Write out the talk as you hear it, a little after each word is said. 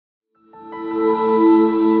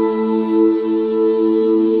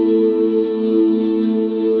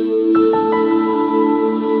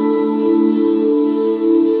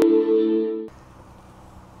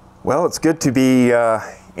Well, it's good to be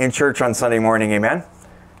in church on Sunday morning, amen?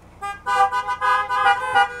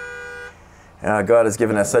 God has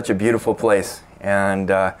given us such a beautiful place and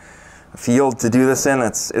a field to do this in.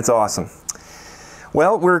 It's awesome.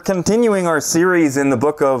 Well, we're continuing our series in the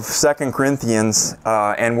book of 2 Corinthians,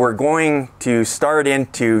 and we're going to start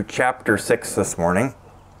into chapter 6 this morning.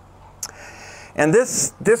 And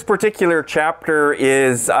this particular chapter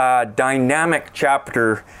is a dynamic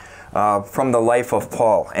chapter from the life of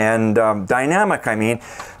Paul. And dynamic, I mean,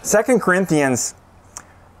 2 Corinthians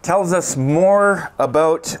tells us more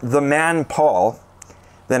about the man Paul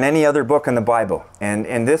than any other book in the Bible. And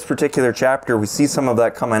in this particular chapter, we see some of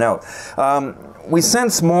that coming out. We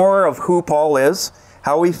sense more of who Paul is,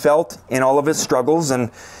 how he felt in all of his struggles, and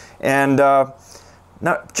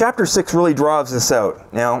now, chapter 6 really draws this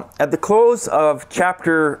out. Now, at the close of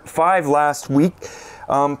chapter 5 last week,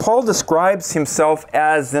 Paul describes himself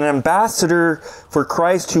as an ambassador for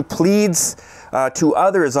Christ who pleads to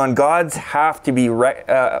others on God's behalf to be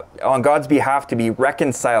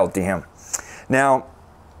reconciled to him. Now,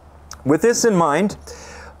 with this in mind,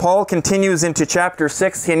 Paul continues into chapter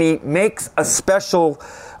 6 and he makes a special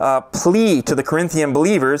plea to the Corinthian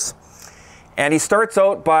believers, and he starts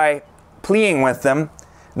out by pleading with them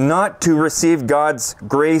not to receive God's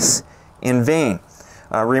grace in vain,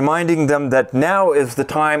 reminding them that now is the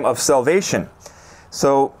time of salvation.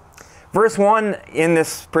 So, verse 1 in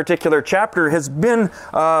this particular chapter has been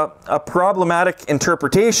a problematic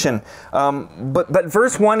interpretation, but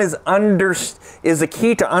verse 1 is a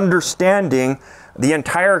key to understanding the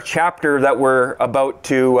entire chapter that we're about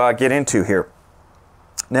to get into here.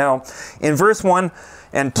 Now, in verse 1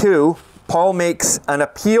 and 2, Paul makes an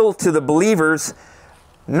appeal to the believers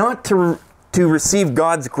not to receive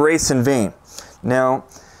God's grace in vain. Now,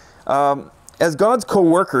 as God's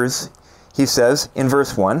co-workers, he says in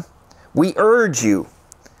verse 1, we urge you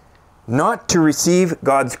not to receive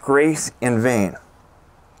God's grace in vain.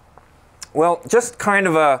 Well, just kind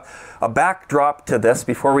of a backdrop to this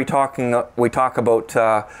before we talk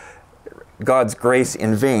about God's grace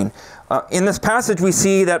in vain. In this passage, we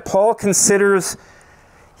see that Paul considers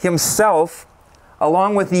himself,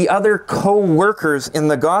 along with the other co-workers in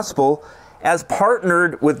the gospel, as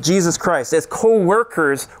partnered with Jesus Christ, as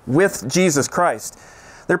co-workers with Jesus Christ.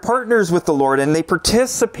 They're partners with the Lord, and they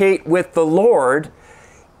participate with the Lord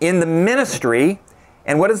in the ministry.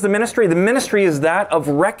 And what is the ministry? The ministry is that of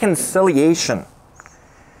reconciliation.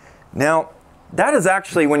 Now, that is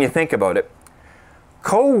actually, when you think about it,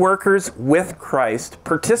 co-workers with Christ,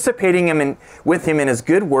 participating with him in his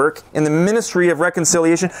good work in the ministry of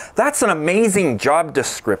reconciliation. That's an amazing job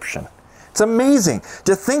description. It's amazing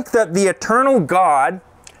to think that the eternal God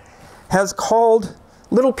has called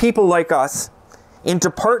little people like us into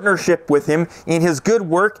partnership with him in his good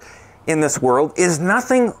work in this world is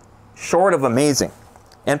nothing short of amazing.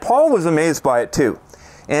 And Paul was amazed by it too.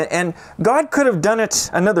 And God could have done it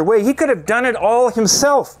another way. He could have done it all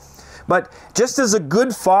himself. But just as a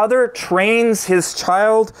good father trains his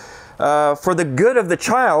child for the good of the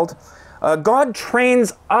child, God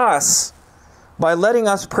trains us by letting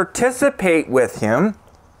us participate with him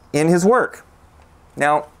in his work.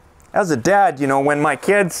 Now, as a dad, you know, when my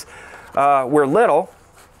kids were little,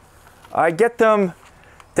 I get them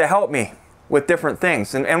to help me with different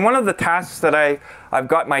things. And one of the tasks that I've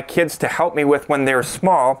got my kids to help me with when they're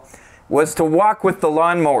small was to walk with the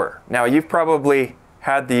lawnmower. Now, you've probably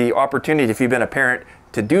had the opportunity, if you've been a parent,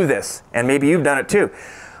 to do this, and maybe you've done it too.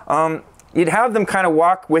 You'd have them kind of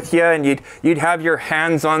walk with you, and you'd have your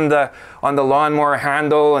hands on the lawnmower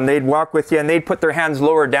handle, and they'd walk with you, and they'd put their hands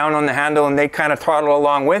lower down on the handle, and they'd kind of toddle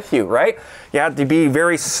along with you, right? You have to be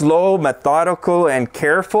very slow, methodical, and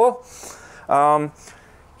careful.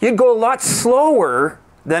 You'd go a lot slower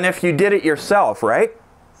than if you did it yourself, right?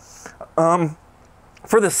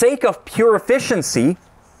 For the sake of pure efficiency,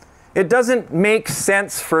 it doesn't make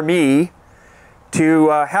sense for me to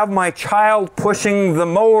have my child pushing the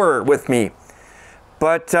mower with me.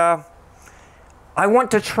 But I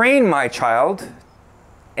want to train my child,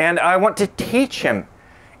 and I want to teach him.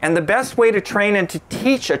 And the best way to train and to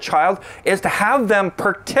teach a child is to have them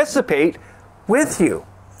participate with you.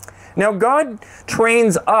 Now, God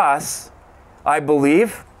trains us, I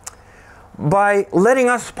believe, by letting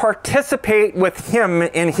us participate with him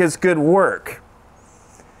in his good work.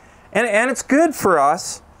 And it's good for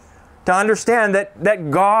us to understand that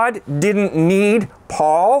God didn't need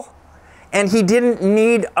Paul, and he didn't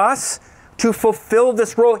need us to fulfill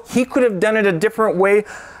this role. He could have done it a different way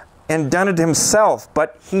and done it himself,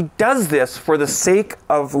 but he does this for the sake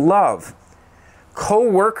of love.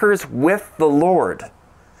 Co-workers with the Lord.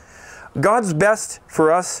 God's best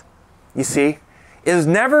for us, you see, is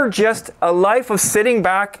never just a life of sitting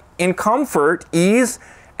back in comfort, ease,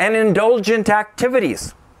 and indulgent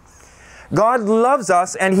activities. God loves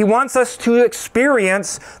us, and He wants us to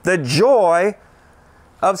experience the joy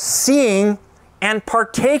of seeing and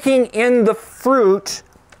partaking in the fruit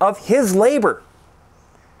of His labor.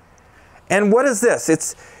 And what is this?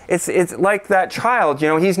 It's like that child, you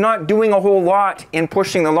know, he's not doing a whole lot in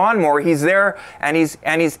pushing the lawnmower. He's there and he's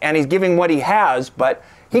giving what he has, but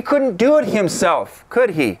he couldn't do it himself,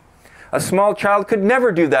 could he? A small child could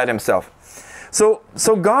never do that himself.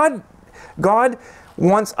 So God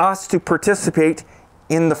wants us to participate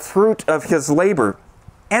in the fruit of His labor.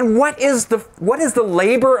 And what is the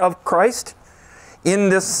labor of Christ in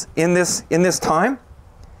this time?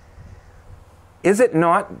 Is it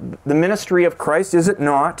not the ministry of Christ? Is it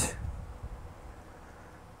not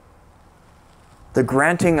the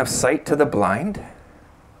granting of sight to the blind?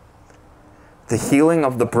 The healing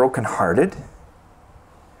of the brokenhearted?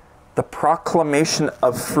 The proclamation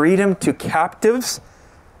of freedom to captives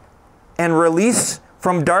and release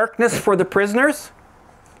from darkness for the prisoners?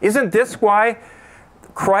 Isn't this why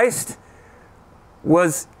Christ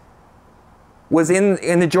was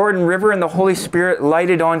in the Jordan River and the Holy Spirit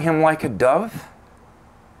lighted on Him like a dove?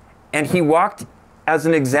 And He walked as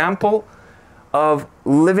an example of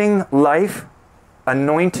living life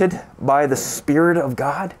anointed by the Spirit of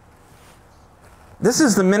God? This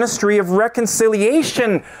is the ministry of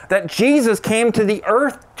reconciliation that Jesus came to the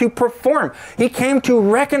earth to perform. He came to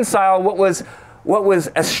reconcile what was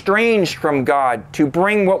estranged from God, to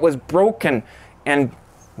bring what was broken and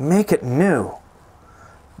make it new.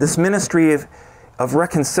 This ministry of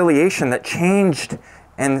reconciliation that changed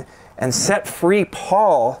and set free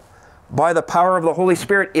Paul by the power of the Holy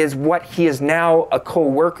Spirit is what he is now a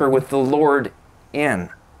co-worker with the Lord in.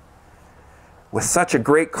 With such a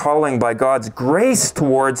great calling by God's grace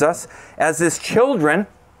towards us as His children.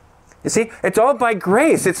 You see, it's all by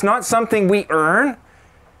grace. It's not something we earn.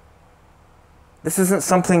 This isn't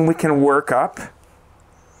something we can work up.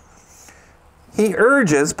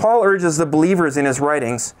 Paul urges the believers in his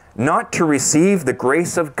writings not to receive the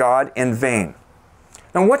grace of God in vain.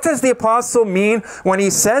 Now, what does the apostle mean when he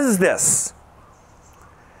says this?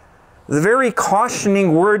 The very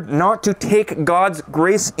cautioning word not to take God's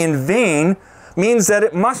grace in vain means that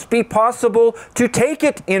it must be possible to take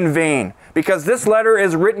it in vain, because this letter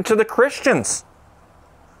is written to the Christians.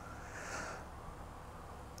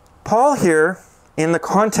 Paul here, in the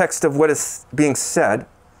context of what is being said,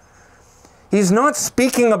 he's not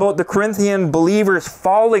speaking about the Corinthian believers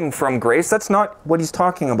falling from grace. That's not what he's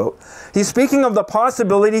talking about. He's speaking of the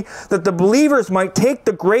possibility that the believers might take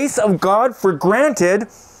the grace of God for granted,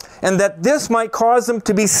 and that this might cause them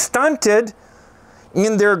to be stunted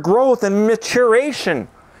in their growth and maturation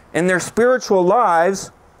in their spiritual lives,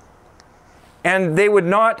 and they would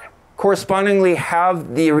not correspondingly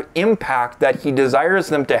have the impact that He desires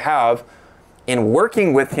them to have in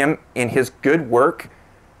working with Him in His good work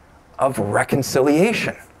of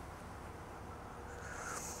reconciliation.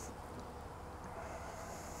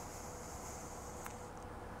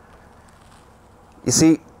 You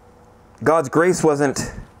see, God's grace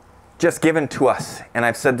wasn't just given to us, and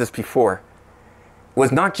I've said this before, was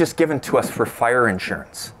not just given to us for fire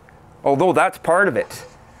insurance, although that's part of it.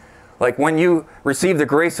 Like when you receive the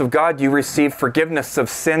grace of God, you receive forgiveness of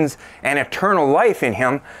sins and eternal life in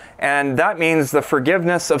Him, and that means the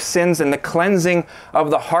forgiveness of sins and the cleansing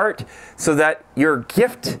of the heart, so that your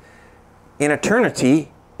gift in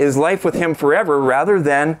eternity is life with Him forever rather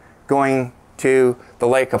than going to the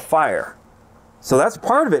lake of fire. So that's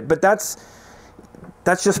part of it, but that's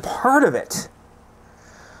just part of it.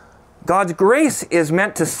 God's grace is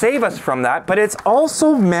meant to save us from that, but it's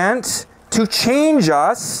also meant to change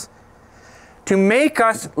us, to make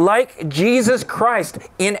us like Jesus Christ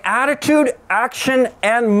in attitude, action,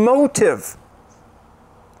 and motive.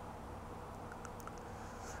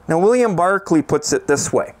 Now, William Barclay puts it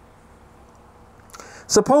this way.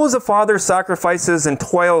 Suppose a father sacrifices and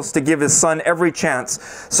toils to give his son every chance,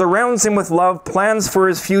 surrounds him with love, plans for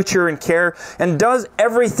his future and care, and does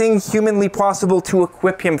everything humanly possible to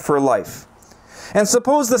equip him for life. And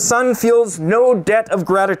suppose the son feels no debt of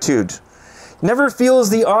gratitude, never feels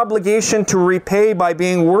the obligation to repay by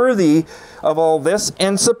being worthy of all this,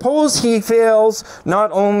 and suppose he fails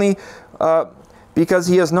not only because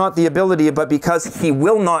he has not the ability, but because he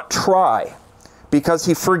will not try, because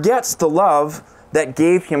he forgets the love that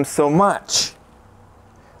gave him so much.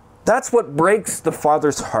 That's what breaks the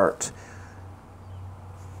Father's heart.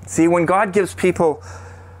 See, when God gives people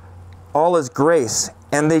all is grace,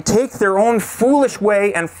 and they take their own foolish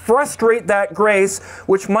way and frustrate that grace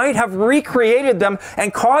which might have recreated them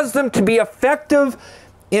and caused them to be effective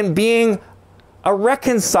in being a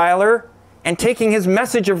reconciler and taking his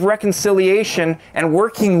message of reconciliation and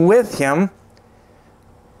working with him.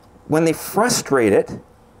 When they frustrate it,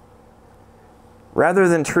 rather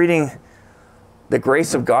than treating the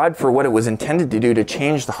grace of God for what it was intended to do, to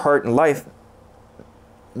change the heart and life,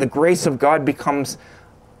 the grace of God becomes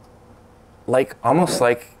almost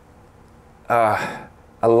like a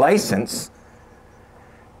license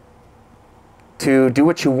to do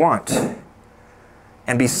what you want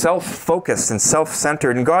and be self-focused and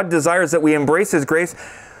self-centered. And God desires that we embrace his grace.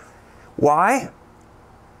 Why?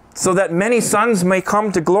 So that many sons may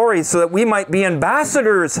come to glory, so that we might be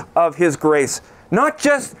ambassadors of his grace. Not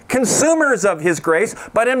just consumers of his grace,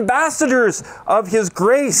 but ambassadors of his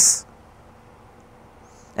grace.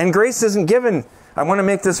 And grace isn't given, I want to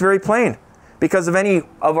make this very plain, because of any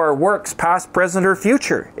of our works, past, present, or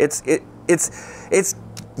future. Yet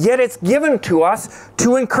it's given to us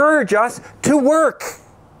to encourage us to work.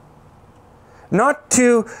 Not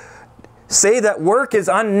to say that work is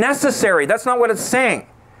unnecessary. That's not what it's saying.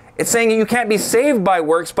 It's saying that you can't be saved by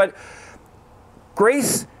works, but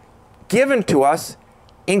grace given to us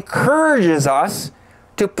encourages us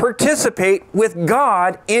to participate with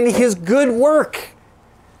God in his good work.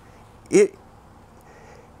 It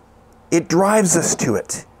drives us to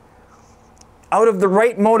it out of the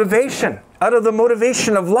right motivation, out of the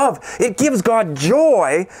motivation of love. It gives God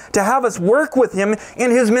joy to have us work with him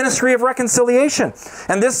in his ministry of reconciliation.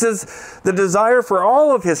 And this is the desire for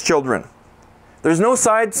all of his children. There's no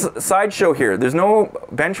sideshow here. There's no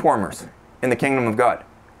bench warmers in the kingdom of God.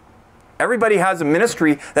 Everybody has a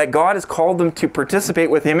ministry that God has called them to participate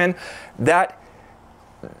with him in, that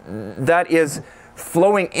is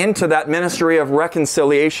flowing into that ministry of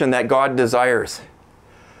reconciliation that God desires,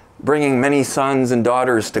 bringing many sons and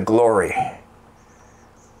daughters to glory.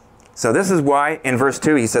 So this is why in verse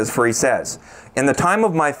 2 he says, "In the time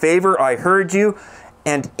of my favor I heard you,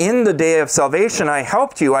 and in the day of salvation I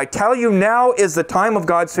helped you. I tell you, now is the time of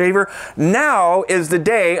God's favor. Now is the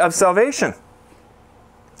day of salvation."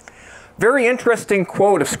 Very interesting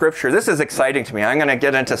quote of Scripture. This is exciting to me. I'm going to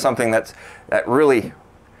get into something that really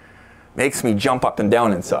makes me jump up and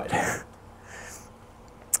down inside.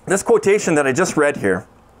 This quotation that I just read here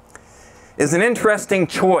is an interesting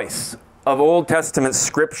choice of Old Testament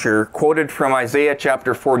Scripture quoted from Isaiah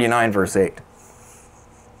chapter 49, verse 8.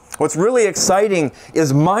 What's really exciting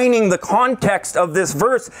is mining the context of this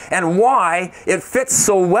verse and why it fits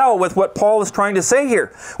so well with what Paul is trying to say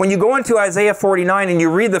here. When you go into Isaiah 49 and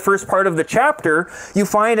you read the first part of the chapter, you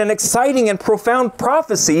find an exciting and profound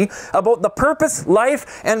prophecy about the purpose,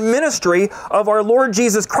 life, and ministry of our Lord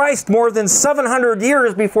Jesus Christ more than 700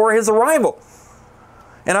 years before his arrival.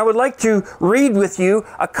 And I would like to read with you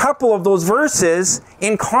a couple of those verses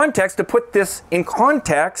in context, to put this in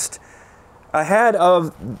context ahead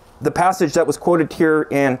of the passage that was quoted here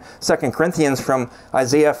in 2 Corinthians from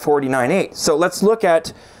Isaiah 49:8. So let's look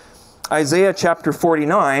at Isaiah chapter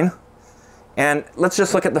 49, and let's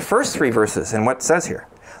just look at the first 3 verses and what it says here.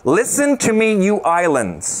 "Listen to me, you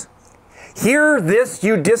islands. Hear this,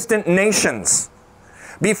 you distant nations.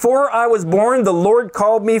 Before I was born, the Lord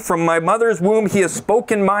called me. From my mother's womb, he has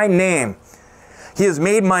spoken my name. He has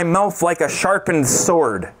made my mouth like a sharpened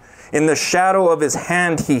sword. In the shadow of his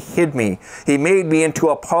hand he hid me. He made me into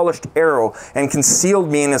a polished arrow and concealed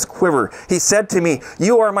me in his quiver. He said to me,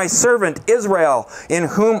 'You are my servant Israel, in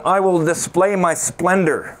whom I will display my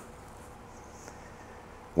splendor.'"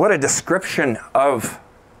 What a description of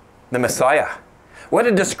the Messiah. What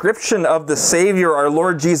a description of the Savior, our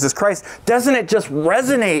Lord Jesus Christ. Doesn't it just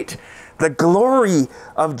resonate the glory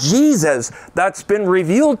of Jesus that's been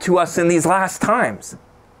revealed to us in these last times?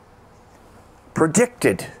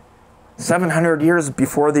 Predicted 700 years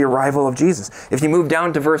before the arrival of Jesus. If you move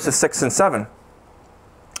down to verses 6 and 7,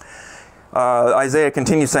 Isaiah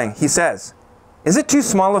continues saying, he says, "Is it too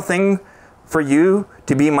small a thing for you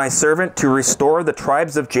to be my servant, to restore the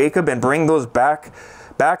tribes of Jacob and bring those back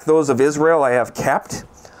those of Israel I have kept?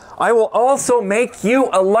 I will also make you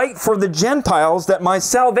a light for the Gentiles, that my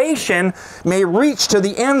salvation may reach to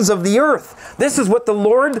the ends of the earth." This is what the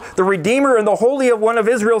Lord, the Redeemer, and the Holy One of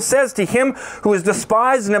Israel says to him who is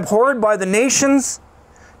despised and abhorred by the nations,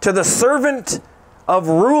 to the servant of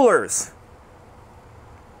rulers.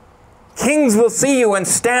 "Kings will see you and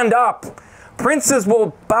stand up. Princes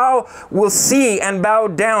will see and bow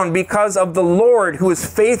down because of the Lord who is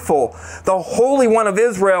faithful, the Holy One of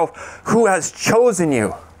Israel who has chosen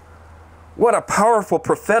you." What a powerful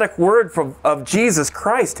prophetic word of Jesus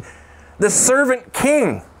Christ, the servant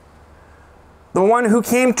king, the one who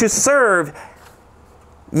came to serve,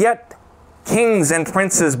 yet kings and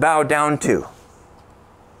princes bow down to.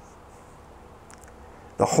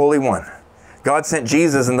 The Holy One. God sent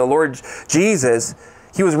Jesus, and the Lord Jesus,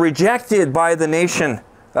 he was rejected by the nation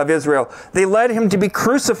of Israel. They led him to be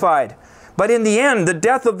crucified. But in the end, the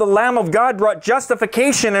death of the Lamb of God brought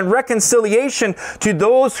justification and reconciliation to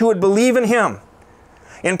those who would believe in him.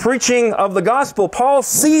 In preaching of the gospel, Paul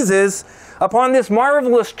seizes upon this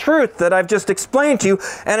marvelous truth that I've just explained to you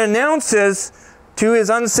and announces to his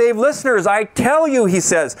unsaved listeners, I tell you, he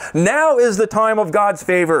says, now is the time of God's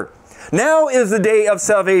favor. Now is the day of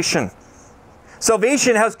salvation.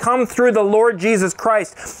 Salvation has come through the Lord Jesus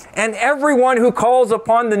Christ, and everyone who calls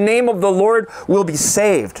upon the name of the Lord will be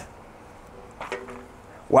saved.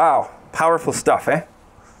 Wow, powerful stuff, eh?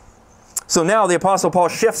 So now the Apostle Paul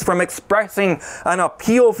shifts from expressing an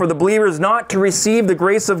appeal for the believers not to receive the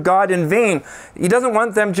grace of God in vain. He doesn't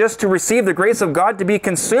want them just to receive the grace of God, to be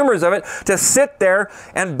consumers of it, to sit there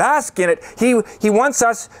and bask in it. He wants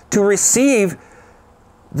us to receive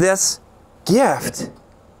this gift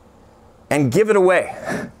and give it away.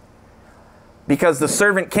 Because the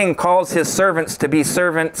servant king calls his servants to be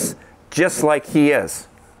servants just like he is.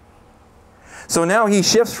 So now he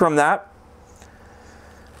shifts from that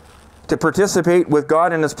to participate with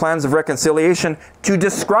God in his plans of reconciliation to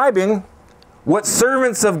describing what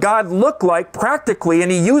servants of God look like practically,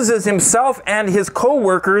 and he uses himself and his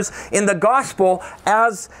co-workers in the gospel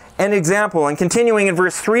as an example. And continuing in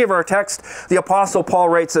verse 3 of our text, the Apostle Paul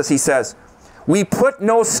writes this, he says, we put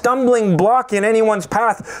no stumbling block in anyone's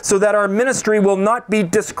path so that our ministry will not be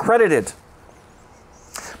discredited.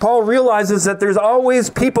 Paul realizes that there's always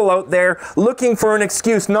people out there looking for an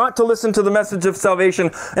excuse not to listen to the message of salvation.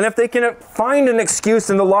 And if they can find an excuse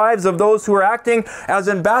in the lives of those who are acting as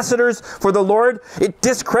ambassadors for the Lord, it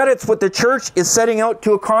discredits what the church is setting out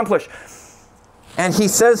to accomplish. And he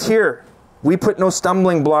says here, we put no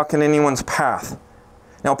stumbling block in anyone's path.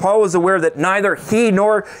 Now, Paul was aware that neither he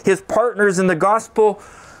nor his partners in the gospel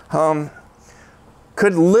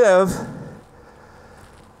could live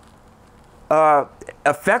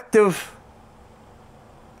effective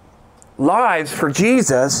lives for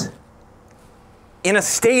Jesus in a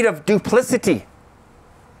state of duplicity.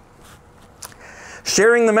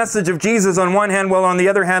 Sharing the message of Jesus on one hand, while on the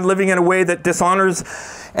other hand living in a way that dishonors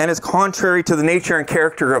and is contrary to the nature and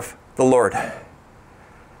character of the Lord.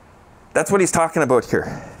 That's what he's talking about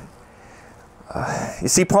here. You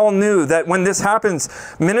see, Paul knew that when this happens,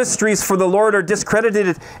 ministries for the Lord are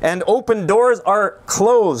discredited and open doors are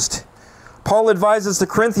closed. Paul advises the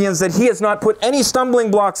Corinthians that he has not put any stumbling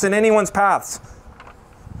blocks in anyone's paths.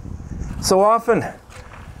 So often,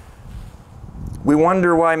 we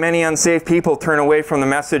wonder why many unsaved people turn away from the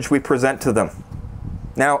message we present to them.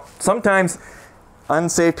 Now, sometimes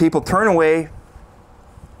unsaved people turn away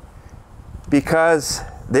because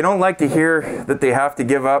they don't like to hear that they have to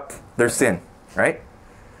give up their sin, right?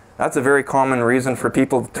 That's a very common reason for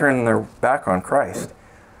people to turn their back on Christ.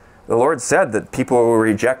 The Lord said that people will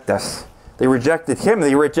reject us. They rejected him.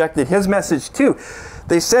 They rejected his message too.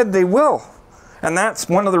 They said they will. And that's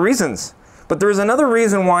one of the reasons. But there's another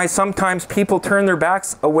reason why sometimes people turn their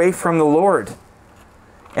backs away from the Lord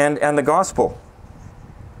and the gospel.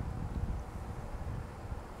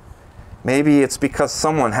 Maybe it's because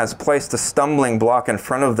someone has placed a stumbling block in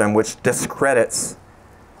front of them which discredits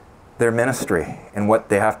their ministry and what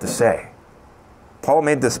they have to say. Paul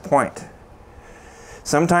made this point.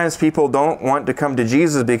 Sometimes people don't want to come to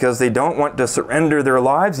Jesus because they don't want to surrender their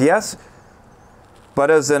lives, yes. But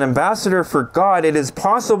as an ambassador for God, it is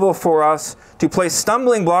possible for us to place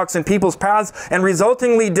stumbling blocks in people's paths and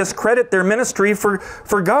resultingly discredit their ministry for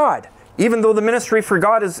God. Even though the ministry for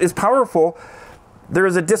God is powerful, there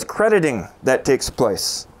is a discrediting that takes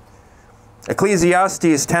place.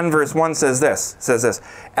 Ecclesiastes 10 verse 1 says this,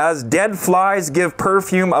 as dead flies give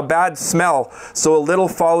perfume a bad smell, so a little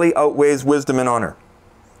folly outweighs wisdom and honor.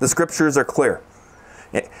 The scriptures are clear.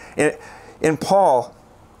 In Paul,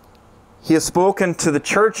 he has spoken to the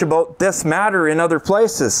church about this matter in other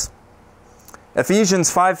places.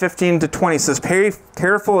 Ephesians 5:15-20 says, pay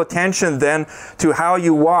careful attention then to how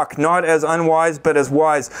you walk, not as unwise but as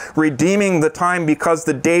wise, redeeming the time because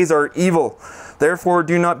the days are evil. Therefore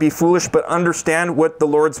do not be foolish, but understand what the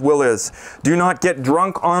Lord's will is. Do not get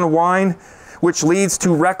drunk on wine, which leads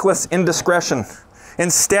to reckless indiscretion.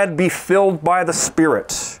 Instead, be filled by the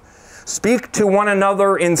Spirit. Speak to one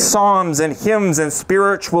another in psalms and hymns and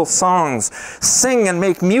spiritual songs. Sing and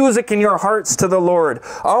make music in your hearts to the Lord,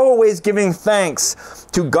 always giving thanks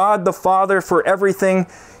to God the Father for everything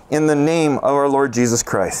in the name of our Lord Jesus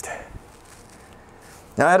Christ.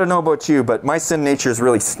 Now, I don't know about you, but my sin nature is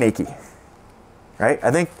really snaky. right?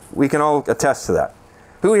 I think we can all attest to that.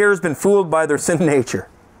 Who here has been fooled by their sin nature,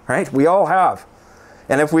 right? We all have.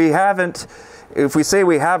 And if we haven't, if we say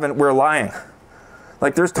we haven't, we're lying.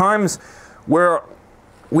 Like there's times where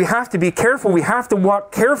we have to be careful. We have to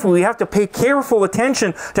walk carefully. We have to pay careful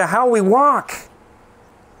attention to how we walk.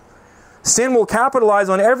 Sin will capitalize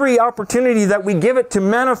on every opportunity that we give it to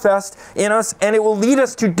manifest in us, and it will lead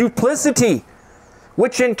us to duplicity,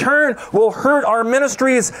 which in turn will hurt our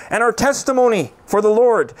ministries and our testimony for the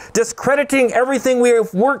Lord, discrediting everything we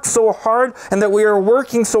have worked so hard and that we are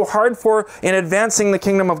working so hard for in advancing the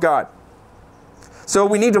kingdom of God. So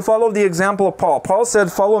we need to follow the example of Paul. Paul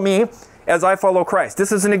said, "Follow me as I follow Christ."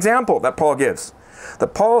 This is an example that Paul gives.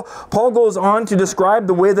 That Paul goes on to describe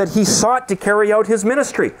the way that he sought to carry out his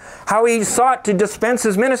ministry, how he sought to dispense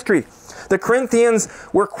his ministry. The Corinthians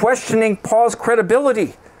were questioning Paul's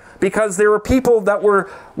credibility because there were people that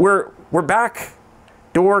were back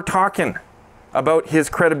door talking about his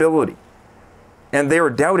credibility. And they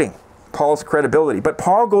were doubting Paul's credibility. But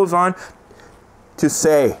Paul goes on to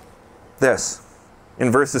say this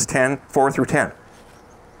in verses 4 through 10.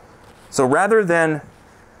 So rather than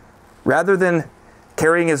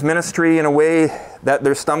carrying his ministry in a way that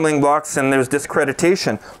there's stumbling blocks and there's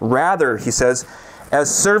discreditation, rather, he says, as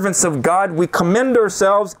servants of God, we commend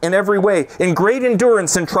ourselves in every way, in great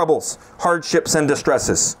endurance in troubles, hardships and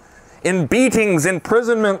distresses, in beatings,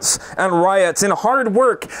 imprisonments and riots, in hard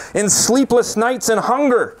work, in sleepless nights and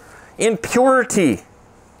hunger, in purity,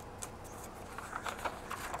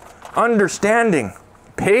 understanding,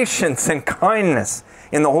 patience and kindness,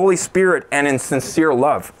 in the Holy Spirit and in sincere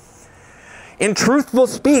love, in truthful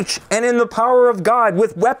speech and in the power of God,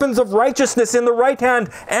 with weapons of righteousness in the right hand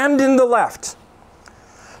and in the left,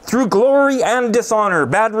 through glory and dishonor,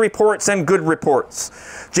 bad reports and good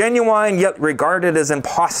reports, genuine yet regarded as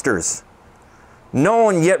impostors,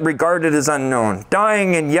 known yet regarded as unknown,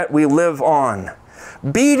 dying and yet we live on,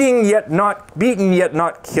 beaten yet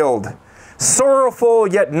not killed, sorrowful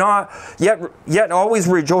yet always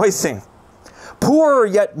rejoicing, poor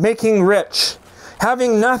yet making rich,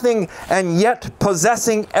 having nothing and yet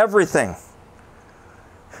possessing everything.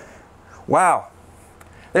 Wow.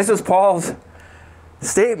 This is Paul's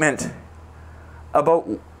statement about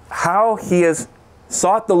how he has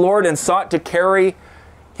sought the Lord and sought to carry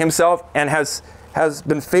himself and has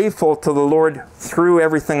been faithful to the Lord through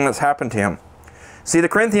everything that's happened to him. See, the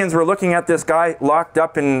Corinthians were looking at this guy locked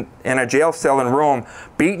up in a jail cell in Rome,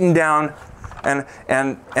 beaten down, and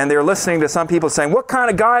they're listening to some people saying, what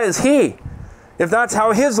kind of guy is he? If that's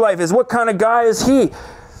how his life is, what kind of guy is he?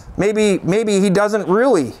 Maybe he doesn't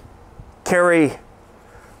really carry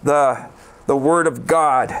the Word of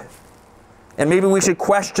God. And maybe we should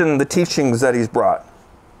question the teachings that he's brought.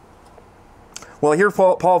 Well, here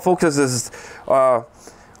Paul focuses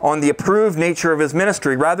on the approved nature of his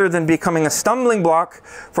ministry rather than becoming a stumbling block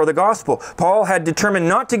for the gospel. Paul had determined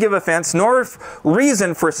not to give offense nor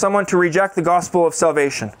reason for someone to reject the gospel of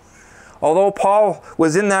salvation. Although Paul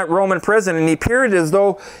was in that Roman prison and he appeared as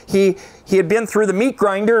though he had been through the meat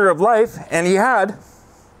grinder of life, and he had,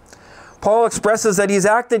 Paul expresses that he's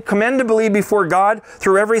acted commendably before God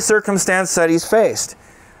through every circumstance that he's faced.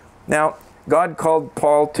 Now, God called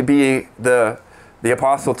Paul to be the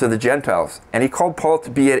apostle to the Gentiles, and he called Paul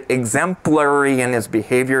to be exemplary in his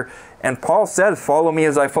behavior, and Paul said, follow me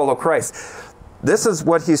as I follow Christ. This is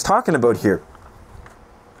what he's talking about here.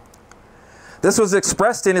 This was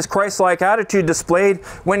expressed in his Christ-like attitude displayed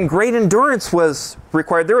when great endurance was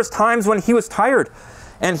required. There was times when he was tired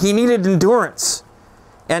and he needed endurance.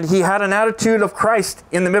 And he had an attitude of Christ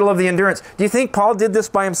in the middle of the endurance. Do you think Paul did this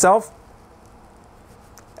by himself?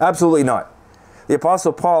 Absolutely not. The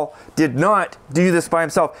Apostle Paul did not do this by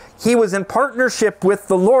himself. He was in partnership with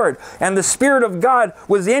the Lord, and the Spirit of God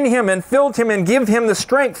was in him and filled him and gave him the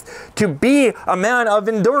strength to be a man of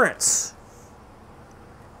endurance.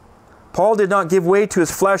 Paul did not give way to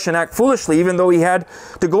his flesh and act foolishly, even though he had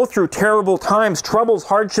to go through terrible times, troubles,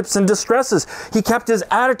 hardships, and distresses. He kept his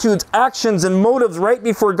attitudes, actions, and motives right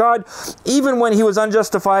before God, even when he was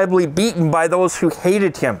unjustifiably beaten by those who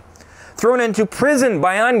hated him, thrown into prison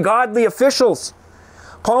by ungodly officials.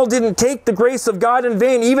 Paul didn't take the grace of God in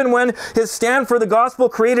vain, even when his stand for the gospel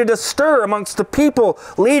created a stir amongst the people,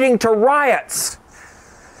 leading to riots.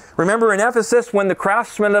 Remember in Ephesus when the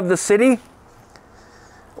craftsmen of the city,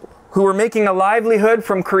 who were making a livelihood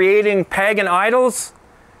from creating pagan idols,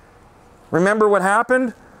 remember what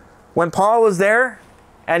happened when Paul was there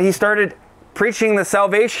and he started preaching the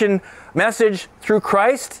salvation message through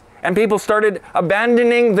Christ, and people started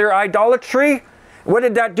abandoning their idolatry? What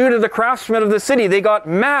did that do to the craftsmen of the city? They got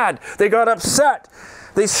mad. They got upset.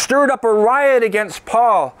 They stirred up a riot against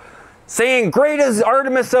Paul, saying, "Great is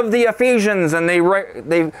Artemis of the Ephesians," and they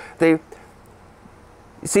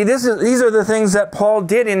see, these are the things that Paul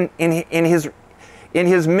did in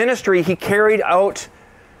his ministry. He carried out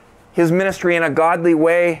his ministry in a godly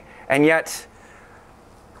way, and yet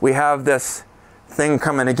we have this thing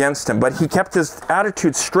coming against him. But he kept his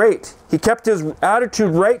attitude straight. He kept his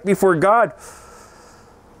attitude right before God.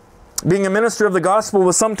 Being a minister of the gospel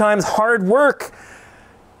was sometimes hard work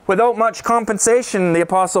without much compensation. The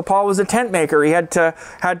Apostle Paul was a tent maker. He had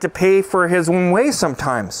to pay for his own way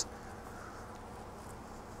sometimes.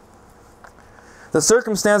 The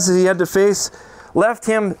circumstances he had to face left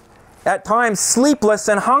him at times sleepless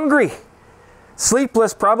and hungry.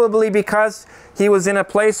 Sleepless probably because he was in a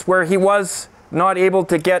place where he was not able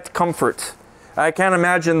to get comfort. I can't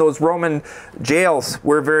imagine those Roman jails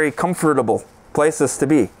were very comfortable places to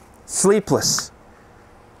be. Sleepless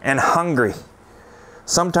and hungry.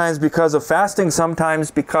 Sometimes because of fasting,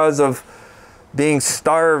 sometimes because of being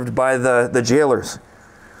starved by the jailers.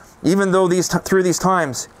 Even though through these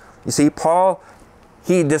times, you see, Paul,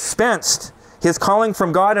 he dispensed his calling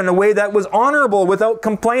from God in a way that was honorable, without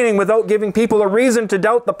complaining, without giving people a reason to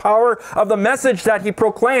doubt the power of the message that he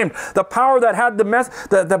proclaimed, the power that had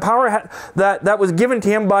that was given to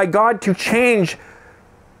him by God to change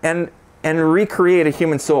and recreate a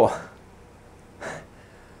human soul.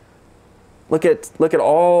 Look at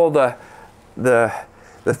all the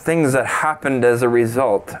things that happened as a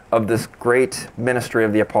result of this great ministry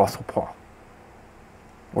of the Apostle Paul.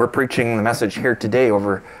 We're preaching the message here today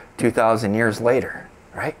over 2,000 years later,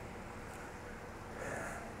 right?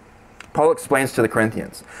 Paul explains to the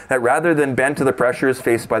Corinthians that rather than bend to the pressures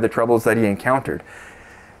faced by the troubles that he encountered,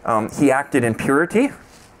 he acted in purity,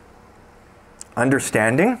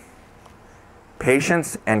 understanding,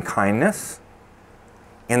 patience, and kindness,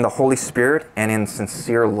 in the Holy Spirit, and in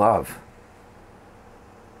sincere love,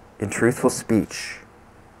 in truthful speech,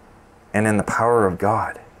 and in the power of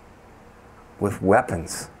God, with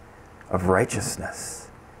weapons of righteousness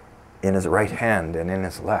in his right hand and in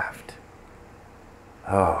his left.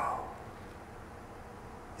 Oh.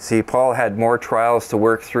 See, Paul had more trials to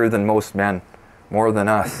work through than most men, more than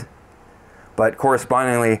us. But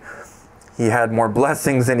correspondingly, he had more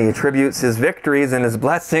blessings, and he attributes his victories and his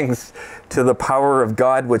blessings to the power of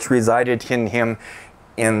God which resided in him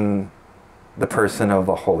in the person of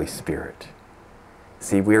the Holy Spirit.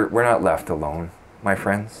 See, we're not left alone, my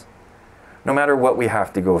friends. No matter what we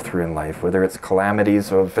have to go through in life, whether it's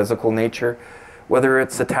calamities of physical nature, whether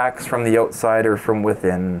it's attacks from the outside or from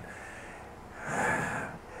within,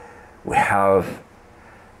 we have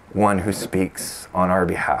one who speaks on our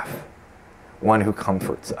behalf, one who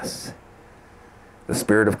comforts us. The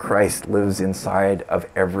Spirit of Christ lives inside of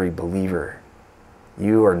every believer.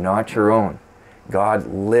 You are not your own. God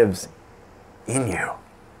lives in you,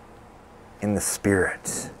 in the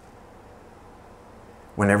Spirit.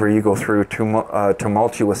 Whenever you go through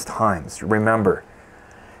tumultuous times, remember,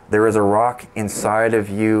 there is a rock inside of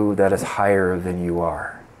you that is higher than you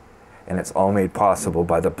are. And it's all made possible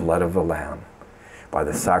by the blood of the Lamb, by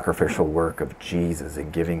the sacrificial work of Jesus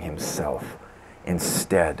in giving himself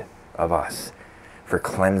instead of us, for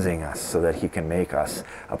cleansing us so that he can make us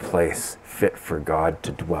a place fit for God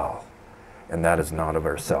to dwell. And that is not of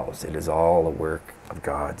ourselves. It is all a work of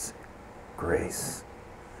God's grace.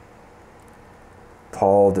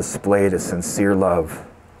 Paul displayed a sincere love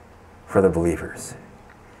for the believers.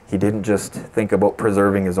 He didn't just think about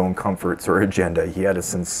preserving his own comforts or agenda. He had a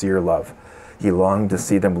sincere love. He longed to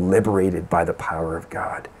see them liberated by the power of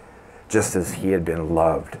God, just as he had been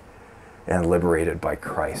loved and liberated by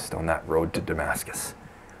Christ on that road to Damascus.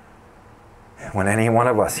 When any one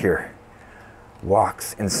of us here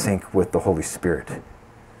walks in sync with the Holy Spirit,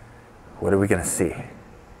 what are we going to see?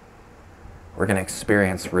 We're going to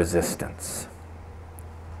experience resistance.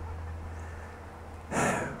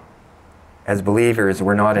 As believers,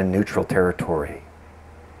 we're not in neutral territory.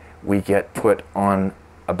 We get put on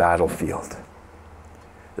a battlefield.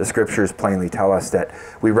 The scriptures plainly tell us that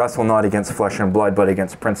we wrestle not against flesh and blood, but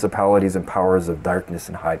against principalities and powers of darkness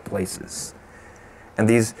in high places. And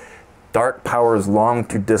these dark powers long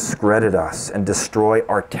to discredit us and destroy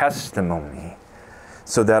our testimony,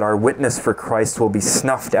 so that our witness for Christ will be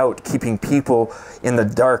snuffed out, keeping people in the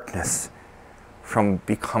darkness from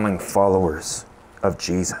becoming followers of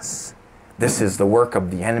Jesus. This is the work of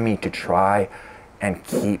the enemy, to try and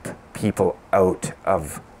keep people out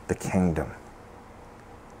of the kingdom.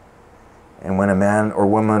 And when a man or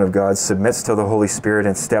woman of God submits to the Holy Spirit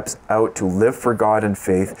and steps out to live for God in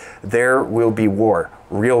faith, there will be war,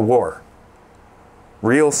 real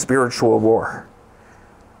spiritual war.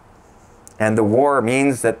 And the war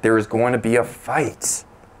means that there is going to be a fight.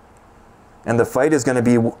 And the fight is going to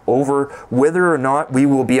be over whether or not we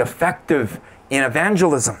will be effective in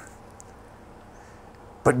evangelism.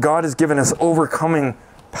 But God has given us overcoming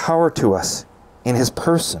power to us in His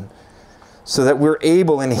person, so that we're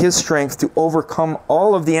able in His strength to overcome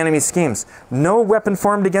all of the enemy's schemes. No weapon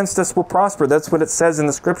formed against us will prosper. That's what it says in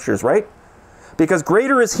the scriptures, right? Because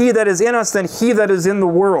greater is He that is in us than he that is in the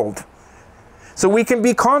world. So we can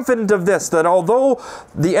be confident of this, that although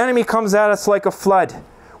the enemy comes at us like a flood,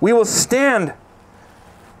 we will stand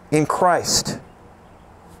in Christ,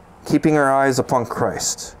 keeping our eyes upon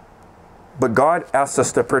Christ. But God asks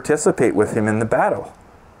us to participate with Him in the battle,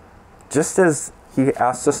 just as He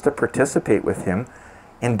asks us to participate with Him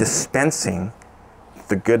in dispensing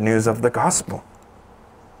the good news of the gospel.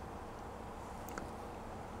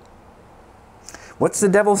 What's the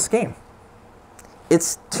devil's scheme?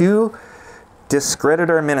 It's to discredit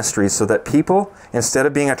our ministry so that people, instead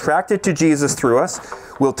of being attracted to Jesus through us,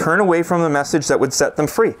 will turn away from the message that would set them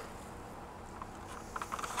free.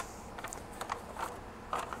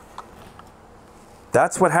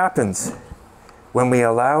 That's what happens when we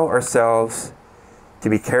allow ourselves to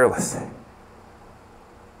be careless.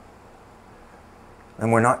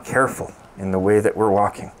 And we're not careful in the way that we're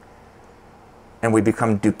walking. And we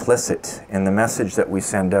become duplicit in the message that we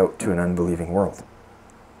send out to an unbelieving world.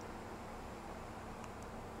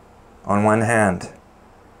 On one hand,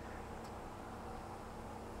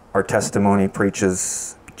 our testimony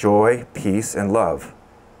preaches joy, peace, and love.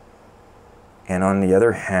 And on the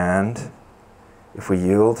other hand, if we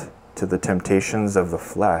yield to the temptations of the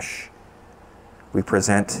flesh, we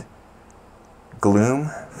present gloom,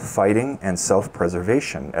 fighting, and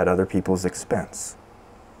self-preservation at other people's expense.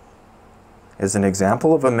 As an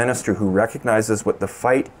example of a minister who recognizes what the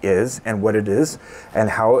fight is and what it is and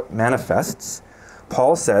how it manifests,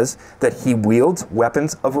 Paul says that he wields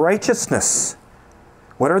weapons of righteousness.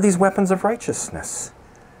 What are these weapons of righteousness?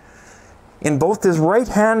 In both his right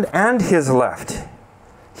hand and his left,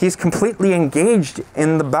 he's completely engaged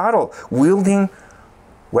in the battle, wielding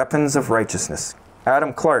weapons of righteousness.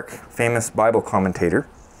 Adam Clarke, famous Bible commentator,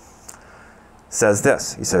 says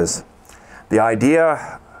this. He says, the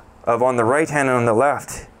idea of on the right hand and on the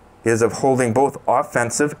left is of holding both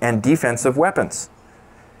offensive and defensive weapons.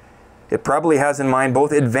 It probably has in mind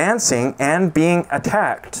both advancing and being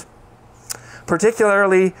attacked.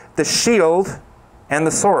 Particularly the shield and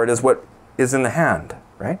the sword is what is in the hand,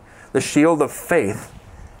 right? The shield of faith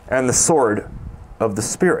and the sword of the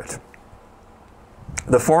Spirit.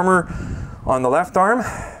 The former on the left arm,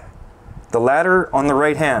 the latter on the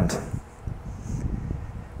right hand.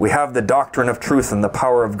 We have the doctrine of truth and the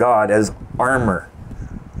power of God as armor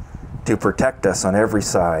to protect us on every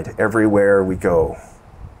side, everywhere we go,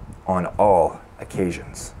 on all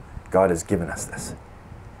occasions. God has given us this.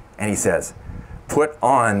 And he says, put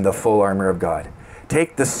on the full armor of God.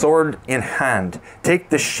 Take the sword in hand. Take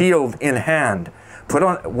the shield in hand.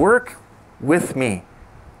 Work with me.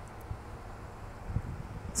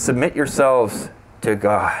 Submit yourselves to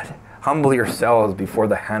God. Humble yourselves before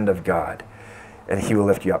the hand of God, and he will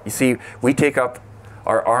lift you up. You see, we take up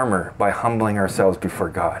our armor by humbling ourselves before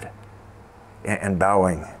God and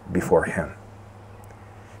bowing before him.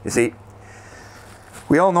 You see,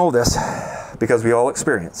 we all know this because we all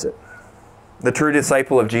experience it. The true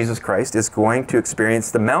disciple of Jesus Christ is going to experience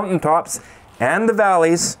the mountaintops and the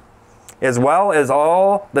valleys, as well as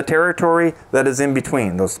all the territory that is in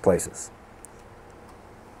between those places.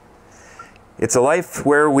 It's a life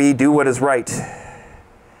where we do what is right.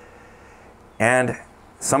 And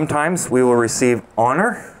sometimes we will receive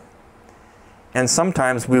honor, and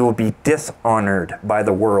sometimes we will be dishonored by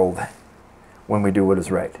the world when we do what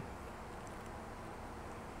is right.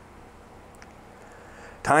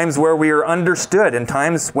 Times where we are understood and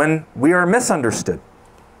times when we are misunderstood.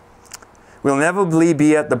 We'll inevitably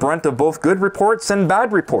be at the brunt of both good reports and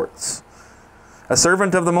bad reports. A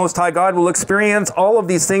servant of the Most High God will experience all of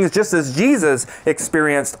these things just as Jesus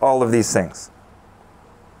experienced all of these things.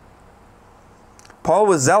 Paul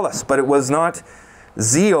was zealous, but it was not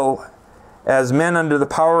zeal as men under the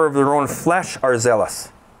power of their own flesh are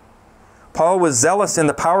zealous. Paul was zealous in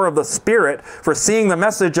the power of the Spirit for seeing the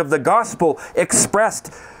message of the gospel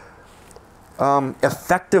expressed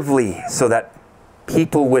effectively so that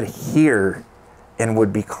people would hear and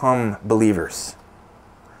would become believers.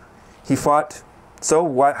 He fought.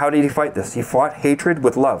 So how did he fight this? He fought hatred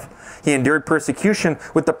with love. He endured persecution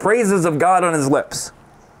with the praises of God on his lips.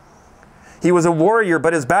 He was a warrior,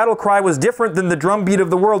 but his battle cry was different than the drumbeat of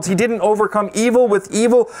the world. He didn't overcome evil with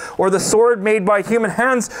evil or the sword made by human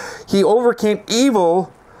hands. He overcame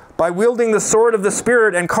evil by wielding the sword of the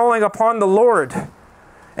Spirit and calling upon the Lord.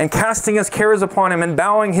 and casting his cares upon him and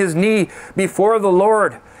bowing his knee before the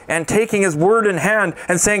Lord and taking his word in hand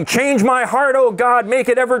and saying, change my heart, O God, make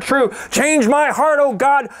it ever true. Change my heart, O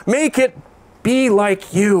God, make it be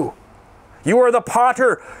like you. You are the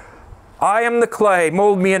potter. I am the clay.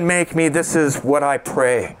 Mold me and make me. This is what I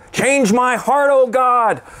pray. Change my heart, O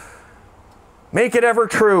God. Make it ever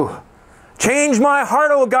true. Change my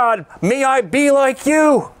heart, O God. May I be like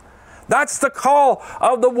you. That's the call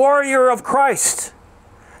of the warrior of Christ.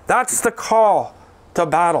 That's the call to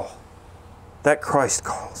battle that Christ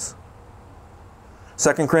calls.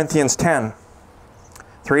 2 Corinthians 10,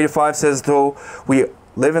 3-5 says, though we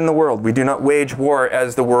live in the world, we do not wage war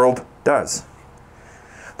as the world does.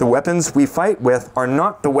 The weapons we fight with are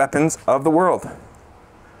not the weapons of the world.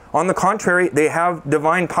 On the contrary, they have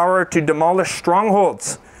divine power to demolish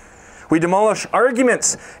strongholds. We demolish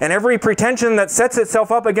arguments and every pretension that sets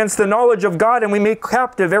itself up against the knowledge of God, and we make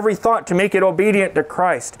captive every thought to make it obedient to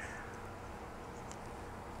Christ.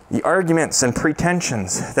 The arguments and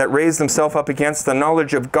pretensions that raise themselves up against the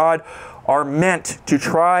knowledge of God are meant to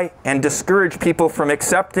try and discourage people from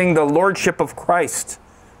accepting the lordship of Christ.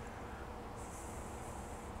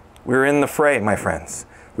 We're in the fray, my friends.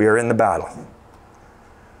 We are in the battle.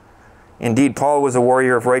 Indeed, Paul was a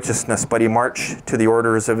warrior of righteousness, but he marched to the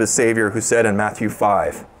orders of his Savior, who said in Matthew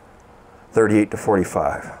 5,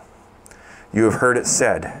 38-45, you have heard it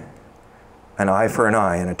said, an eye for an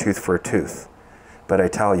eye and a tooth for a tooth. But I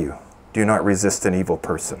tell you, do not resist an evil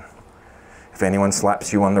person. If anyone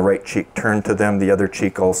slaps you on the right cheek, turn to them the other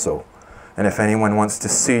cheek also. And if anyone wants to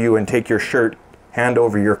sue you and take your shirt, hand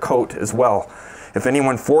over your coat as well. If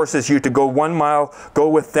anyone forces you to go 1 mile, go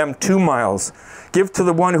with them 2 miles. Give to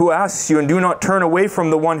the one who asks you, and do not turn away from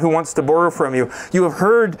the one who wants to borrow from you. You have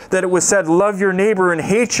heard that it was said, love your neighbor and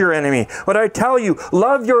hate your enemy. But I tell you,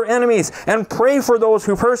 love your enemies and pray for those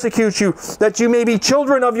who persecute you, that you may be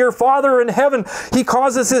children of your Father in heaven. He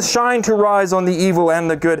causes his shine to rise on the evil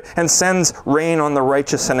and the good, and sends rain on the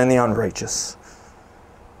righteous and on the unrighteous.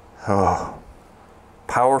 Oh,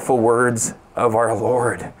 powerful words of our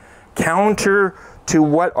Lord. Counter to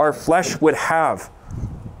what our flesh would have.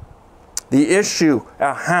 The issue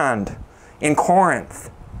at hand in Corinth,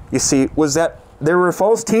 you see, was that there were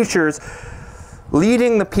false teachers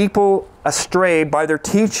leading the people astray by their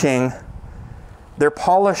teaching. Their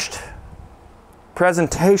polished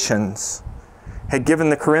presentations had given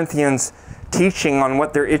the Corinthians teaching on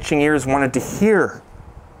what their itching ears wanted to hear.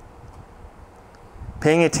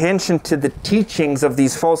 Paying attention to the teachings of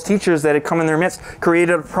these false teachers that had come in their midst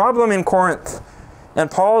created a problem in Corinth. And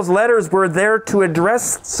Paul's letters were there to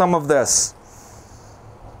address some of this.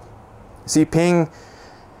 See, paying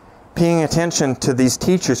attention to these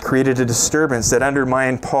teachers created a disturbance that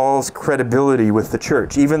undermined Paul's credibility with the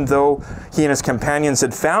church. Even though he and his companions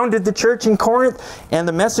had founded the church in Corinth, and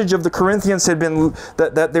the message of the Corinthians had been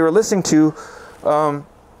that they were listening to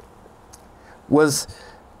was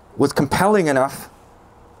compelling enough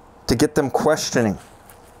to get them questioning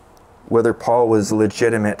whether Paul was a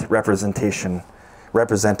legitimate representative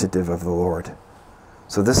of the Lord.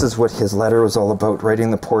 So this is what his letter was all about.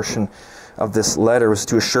 Writing the portion of this letter was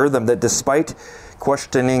to assure them that despite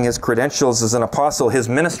questioning his credentials as an apostle, his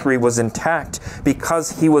ministry was intact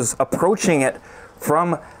because he was approaching it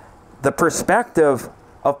from the perspective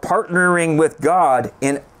of partnering with God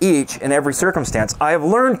in each and every circumstance. I have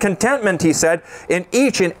learned contentment, he said, in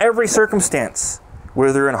each and every circumstance,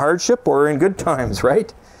 whether in hardship or in good times,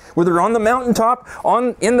 right? Whether on the mountaintop,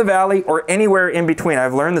 in the valley, or anywhere in between.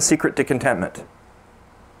 I've learned the secret to contentment.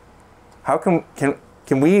 How can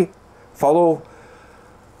we follow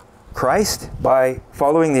Christ by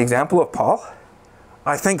following the example of Paul?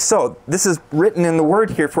 I think so. This is written in the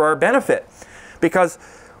Word here for our benefit, because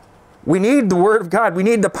we need the Word of God. We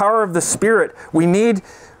need the power of the Spirit. We need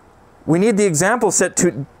the example set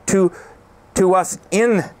to us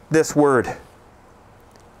in this Word.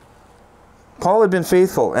 Paul had been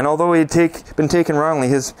faithful, and although he had been taken wrongly,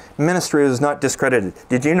 his ministry was not discredited.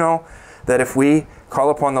 Did you know that if we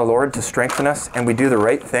call upon the Lord to strengthen us and we do the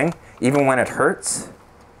right thing, even when it hurts,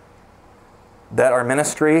 that our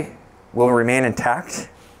ministry will remain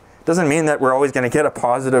intact? It doesn't mean that we're always going to get a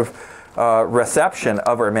positive reception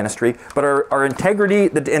of our ministry, but our integrity,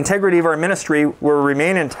 the integrity of our ministry will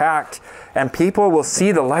remain intact, and people will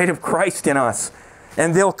see the light of Christ in us.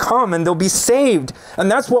 And they'll come and they'll be saved. And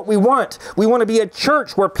that's what we want. We want to be a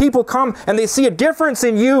church where people come and they see a difference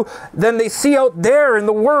in you than they see out there in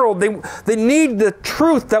the world. They need the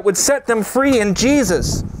truth that would set them free in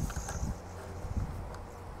Jesus.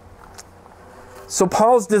 So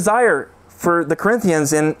Paul's desire for the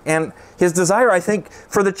Corinthians, and his desire, I think,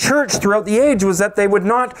 for the church throughout the age was that they would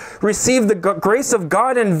not receive the grace of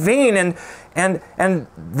God in vain and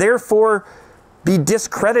therefore be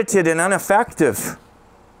discredited and ineffective.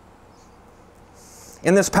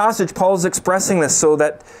 In this passage, Paul is expressing this so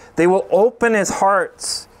that they will open his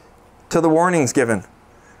hearts to the warnings given.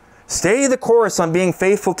 Stay the course on being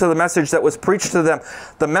faithful to the message that was preached to them.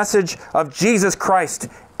 The message of Jesus Christ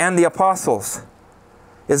and the apostles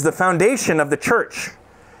is the foundation of the church.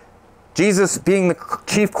 Jesus being the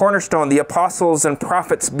chief cornerstone, the apostles and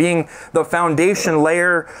prophets being the foundation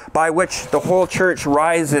layer by which the whole church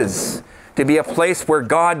rises to be a place where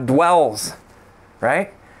God dwells,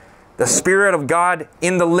 right? The Spirit of God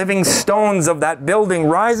in the living stones of that building,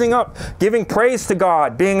 rising up, giving praise to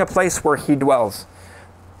God, being a place where He dwells.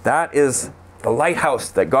 That is the lighthouse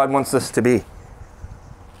that God wants us to be.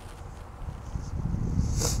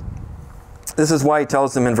 This is why He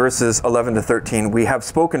tells them in verses 11 to 13, "We have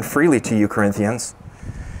spoken freely to you, Corinthians,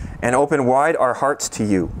 and opened wide our hearts to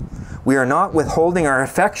you. We are not withholding our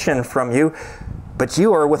affection from you, but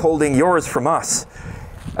you are withholding yours from us.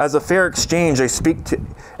 As a fair exchange, I speak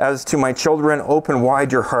as to my children, open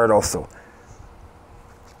wide your heart also."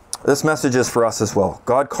 This message is for us as well.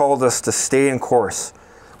 God called us to stay in course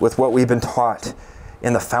with what we've been taught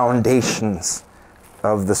in the foundations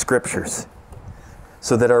of the Scriptures,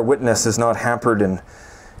 so that our witness is not hampered. And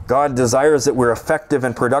God desires that we're effective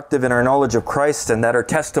and productive in our knowledge of Christ, and that our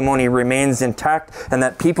testimony remains intact, and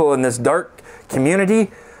that people in this dark community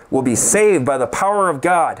will be saved by the power of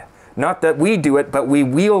God. Not that we do it, but we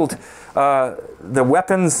wield the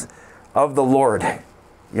weapons of the Lord.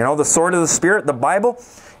 You know, the sword of the Spirit, the Bible,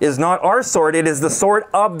 is not our sword. It is the sword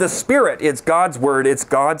of the Spirit. It's God's word. It's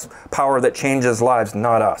God's power that changes lives,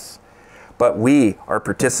 not us. But we are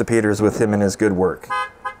participators with Him in His good work.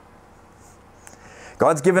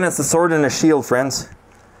 God's given us a sword and a shield, friends.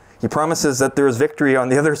 He promises that there is victory on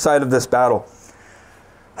the other side of this battle.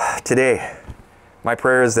 Today, my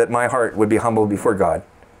prayer is that my heart would be humbled before God.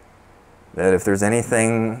 That if there's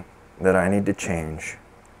anything that I need to change,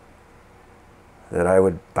 that I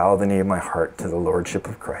would bow the knee of my heart to the Lordship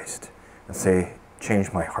of Christ and say,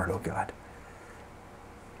 "Change my heart, O God.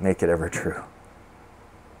 Make it ever true.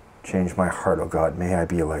 Change my heart, O God. May I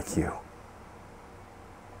be like you."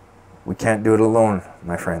 We can't do it alone,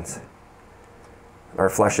 my friends. Our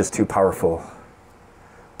flesh is too powerful.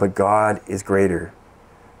 But God is greater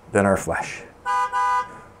than our flesh.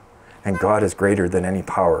 And God is greater than any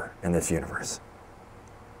power in this universe.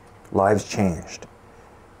 Lives changed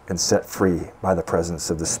and set free by the presence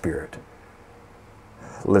of the Spirit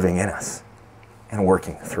living in us and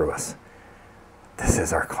working through us. This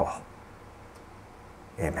is our call.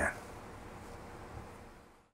 Amen.